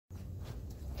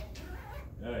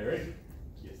You ready?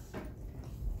 Yes.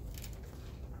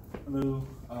 Hello,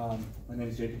 my name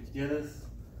is Jacob Gutierrez.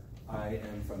 I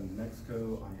am from New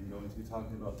Mexico. I am going to be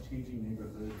talking about changing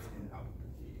neighborhoods in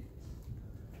Albuquerque.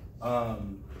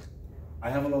 I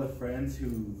have a lot of friends who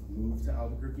moved to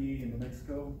Albuquerque in New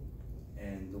Mexico,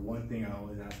 and the one thing I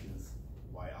always ask is,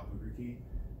 why Albuquerque?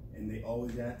 And they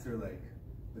always answer like,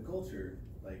 the culture,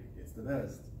 like it's the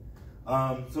best.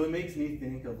 So it makes me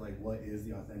think of like, what is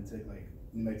the authentic like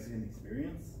New Mexican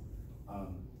experience?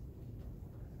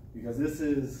 Because this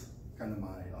is kind of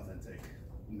my authentic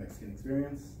New Mexican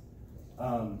experience.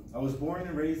 I was born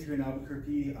and raised here in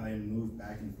Albuquerque. I moved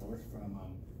back and forth from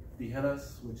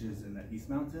Tijeras, which is in the East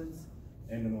Mountains,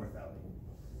 and the North Valley.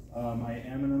 I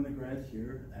am an undergrad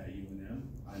here at UNM.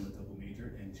 I'm a double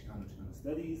major in Chicano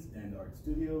Studies and Art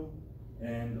Studio,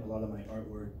 and a lot of my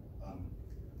artwork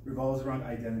revolves around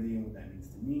identity and what that means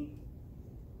to me.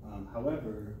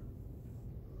 However,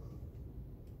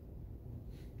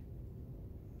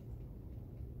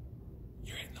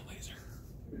 You're hitting the laser.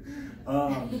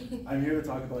 I'm here to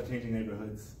talk about changing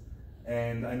neighborhoods.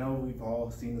 And I know we've all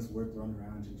seen this word thrown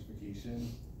around,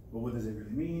 gentrification, but what does it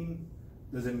really mean?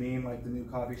 Does it mean like the new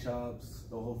coffee shops,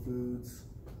 the Whole Foods?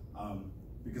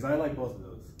 Because I like both of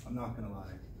those, I'm not gonna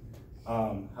lie.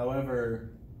 However,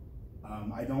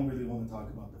 I don't really want to talk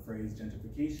about the phrase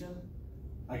gentrification.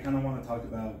 I kind of want to talk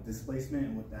about displacement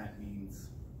and what that means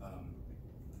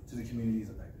to the communities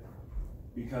affected.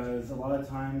 Because a lot of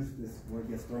times this word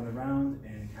gets thrown around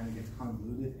and kind of gets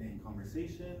convoluted in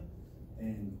conversation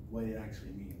and what it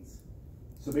actually means.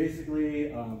 So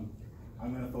basically, I'm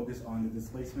going to focus on the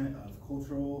displacement of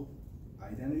cultural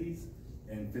identities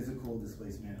and physical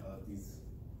displacement of these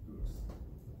groups.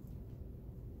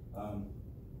 A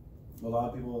lot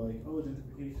of people are like, oh,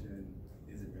 gentrification,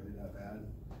 is it really that bad?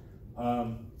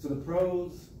 So the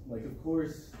pros, like of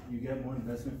course, you get more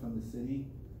investment from the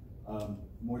city.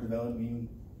 More development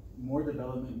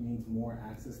means more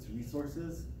access to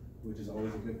resources, which is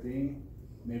always a good thing.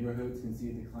 Neighborhoods can see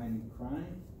a decline in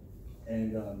crime,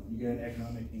 and you get an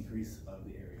economic increase of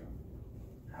the area.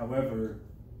 However,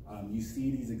 you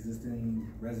see these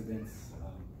existing residents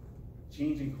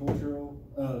changing culture.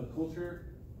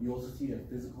 You also see a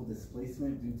physical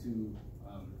displacement due to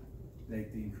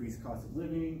like the increased cost of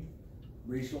living,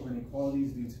 racial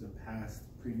inequalities due to the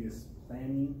previous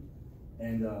planning,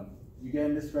 and you get a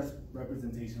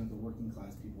misrepresentation of the working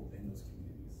class people in those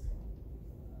communities.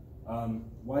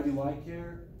 Why do I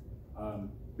care?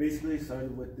 Basically, it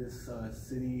started with this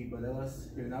city, Bodelas,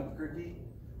 here in Albuquerque.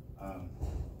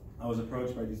 I was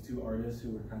approached by these two artists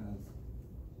who were kind of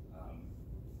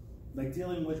like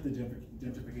dealing with the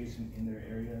gentrification in their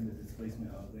area and the displacement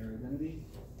of their identity.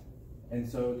 And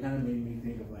so it kind of made me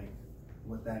think of like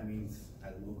what that means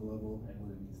at a local level and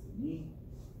what it means to me.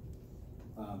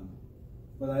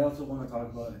 But I also want to talk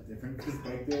about a different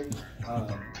perspective.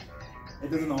 It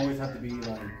doesn't always have to be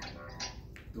like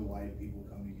the white people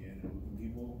coming in and moving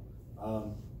people.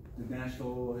 The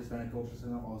National Hispanic Culture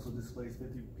Center also displaced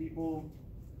 50 people.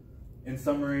 In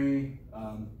summary,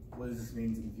 what does this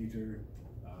mean in the future?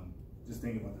 Just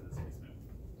think about the displacement.